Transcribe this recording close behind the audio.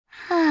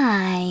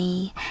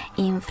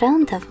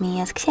front of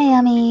me is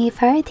Xiaomi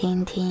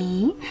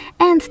 13T,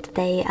 and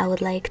today I would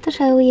like to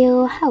show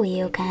you how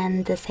you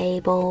can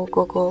disable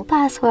Google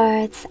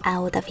Passwords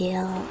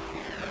Autofill.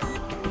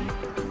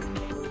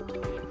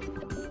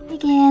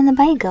 Begin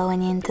by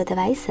going into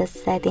Devices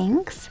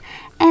Settings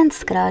and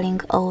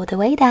scrolling all the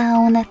way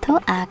down to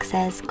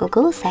access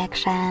Google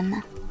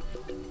section.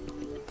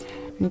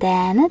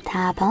 Then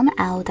tap on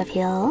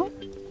Autofill,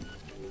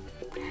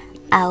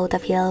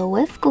 Autofill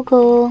with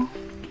Google,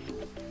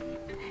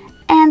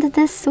 and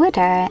this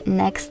switcher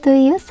next to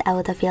Use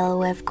Autofill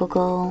with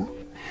Google.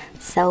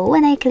 So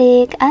when I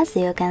click, as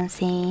you can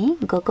see,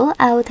 Google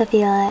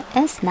Autofill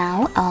is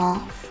now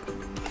off.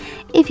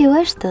 If you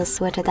wish to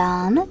switch it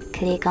on,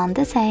 click on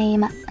the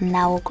same,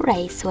 now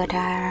gray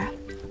switcher.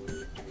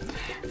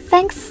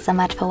 Thanks so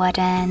much for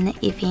watching.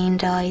 If you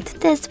enjoyed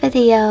this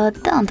video,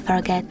 don't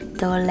forget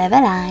to leave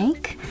a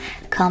like,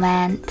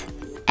 comment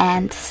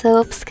and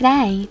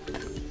subscribe.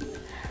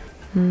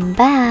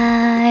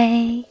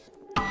 Bye!